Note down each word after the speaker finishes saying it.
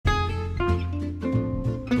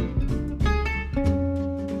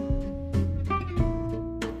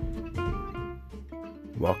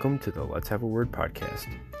Welcome to the Let's Have a Word podcast.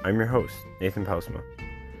 I'm your host, Nathan Pausma.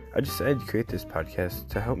 I decided to create this podcast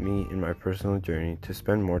to help me in my personal journey to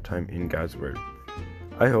spend more time in God's Word.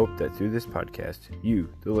 I hope that through this podcast, you,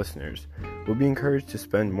 the listeners, will be encouraged to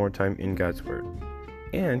spend more time in God's Word.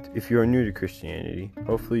 And if you are new to Christianity,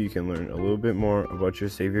 hopefully you can learn a little bit more about your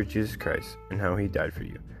Savior Jesus Christ and how He died for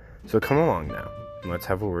you. So come along now, and let's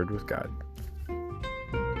have a word with God.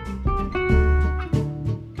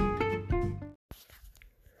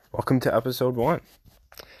 Welcome to episode 1.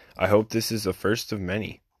 I hope this is the first of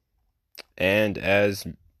many. And as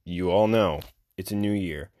you all know, it's a new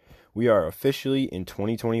year. We are officially in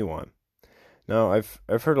 2021. Now,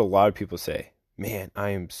 I've heard a lot of people say, man, I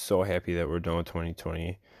am so happy that we're done with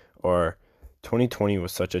 2020. Or 2020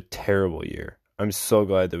 was such a terrible year. I'm so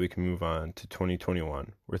glad that we can move on to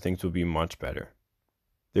 2021, where things will be much better.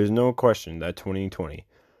 There's no question that 2020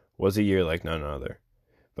 was a year like none other.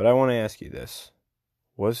 But I want to ask you this.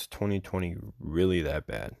 Was 2020 really that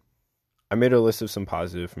bad? I made a list of some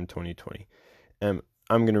positive from 2020, and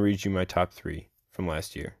I'm going to read you my top 3 from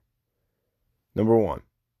last year. Number 1,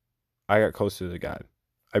 I got closer to God.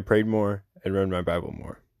 I prayed more and read my Bible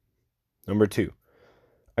more. Number 2,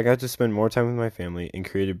 I got to spend more time with my family and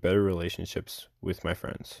created better relationships with my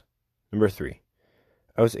friends. Number 3,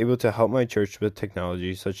 I was able to help my church with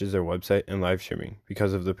technology such as their website and live streaming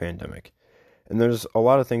because of the pandemic. And there's a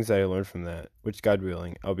lot of things that I learned from that, which, God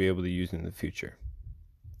willing, I'll be able to use in the future.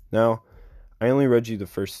 Now, I only read you the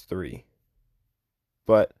first 3,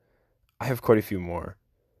 but I have quite a few more.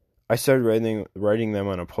 I started writing them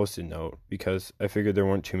on a Post-it note because I figured there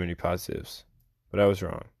weren't too many positives, but I was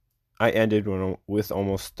wrong. I ended with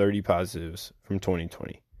almost 30 positives from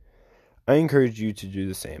 2020. I encourage you to do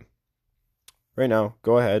the same. Right now,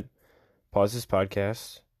 go ahead, pause this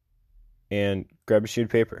podcast, and grab a sheet of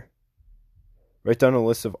paper. Write down a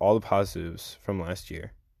list of all the positives from last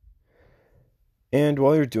year. And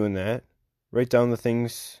while you're doing that, write down the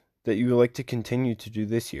things that you would like to continue to do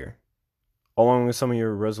this year, along with some of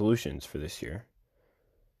your resolutions for this year.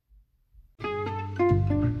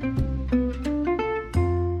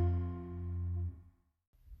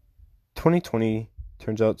 "2020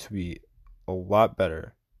 turns out to be a lot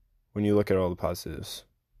better when you look at all the positives.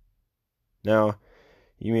 Now,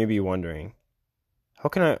 you may be wondering, how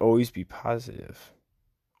can I always be positive?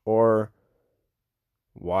 Or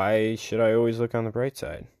why should I always look on the bright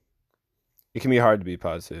side? It can be hard to be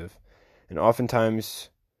positive, and oftentimes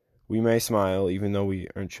we may smile even though we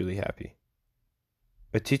aren't truly happy.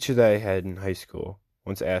 A teacher that I had in high school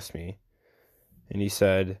once asked me, and he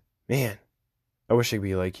said, man, I wish I could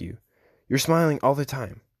be like you. You're smiling all the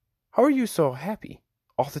time. How are you so happy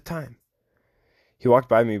all the time? He walked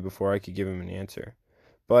by me before I could give him an answer,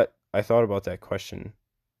 but I thought about that question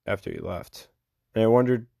after he left, and I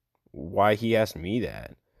wondered why he asked me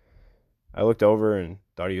that. I looked over and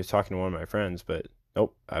thought he was talking to one of my friends, but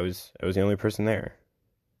nope, I was the only person there.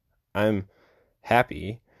 I'm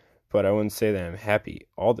happy, but I wouldn't say that I'm happy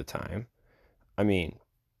all the time. I mean,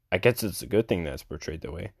 I guess it's a good thing that's portrayed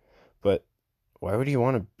that way, but why would he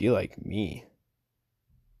want to be like me?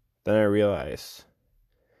 Then I realized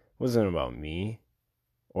it wasn't about me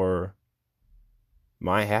or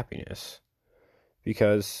my happiness,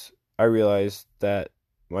 because I realized that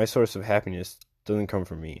my source of happiness doesn't come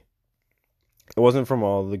from me. It wasn't from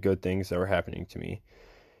all the good things that were happening to me.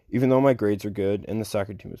 Even though my grades were good and the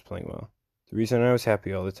soccer team was playing well, the reason I was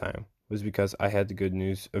happy all the time was because I had the good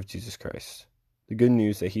news of Jesus Christ. The good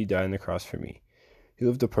news that He died on the cross for me. He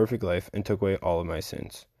lived a perfect life and took away all of my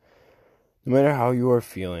sins. No matter how you are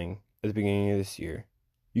feeling at the beginning of this year,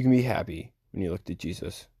 you can be happy when you look to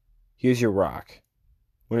Jesus. He is your rock.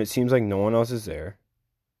 When it seems like no one else is there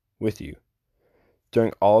with you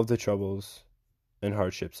during all of the troubles and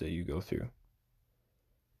hardships that you go through,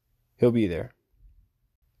 He'll be there.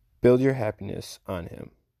 Build your happiness on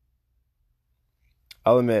Him.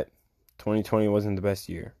 I'll admit, 2020 wasn't the best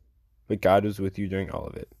year, but God was with you during all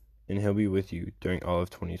of it, and He'll be with you during all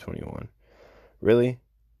of 2021. Really,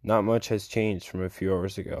 not much has changed from a few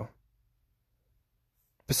hours ago.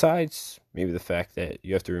 Besides, maybe the fact that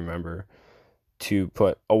you have to remember to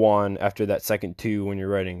put a 1 after that second 2 when you're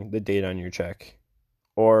writing the date on your check,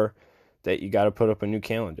 or that you got to put up a new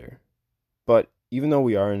calendar. But even though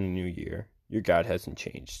we are in a new year, your God hasn't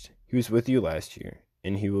changed. He was with you last year,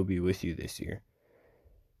 and He will be with you this year.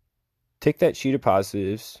 Take that sheet of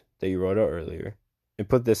positives that you wrote out earlier and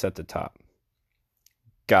put this at the top.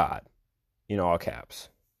 God, in all caps.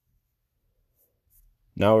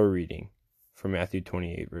 Now we're reading from Matthew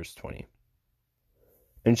 28, verse 20.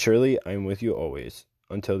 And surely I am with you always,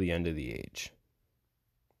 until the end of the age.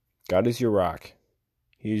 God is your rock.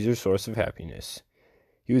 He is your source of happiness.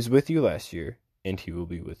 He was with you last year, and He will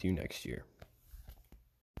be with you next year.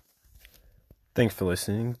 Thanks for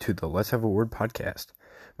listening to the Let's Have a Word podcast.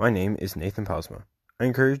 My name is Nathan Pausma. I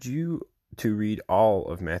encourage you to read all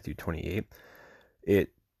of Matthew 28.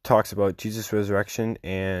 It talks about Jesus' resurrection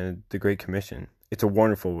and the Great Commission. It's a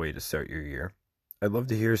wonderful way to start your year. I'd love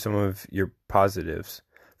to hear some of your positives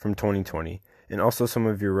from 2020 and also some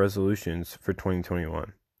of your resolutions for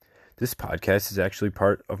 2021. This podcast is actually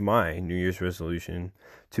part of my New Year's resolution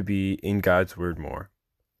to be in God's Word more.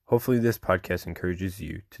 Hopefully this podcast encourages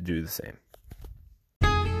you to do the same.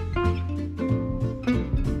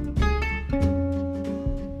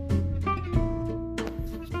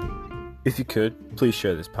 If you could, please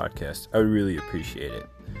share this podcast. I would really appreciate it.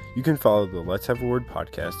 You can follow the Let's Have a Word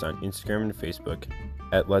podcast on Instagram and Facebook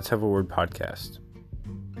at Let's Have a Word podcast.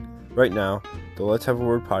 Right now, the Let's Have a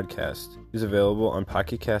Word podcast is available on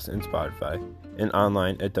Pocket Cast and Spotify and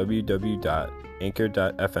online at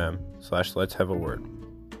www.anchor.fm/Let's Have a Word.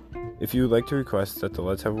 If you would like to request that the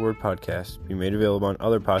Let's Have a Word podcast be made available on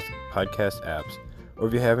other podcast apps, or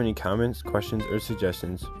if you have any comments, questions, or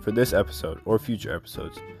suggestions for this episode or future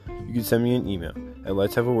episodes, you can send me an email at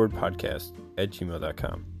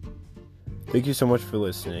letshaveawordpodcast@gmail.com. Thank you so much for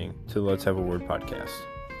listening to the Let's Have a Word podcast.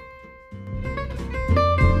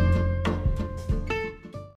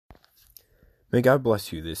 May God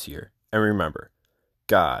bless you this year, and remember,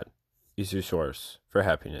 God is your source for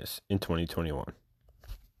happiness in 2021.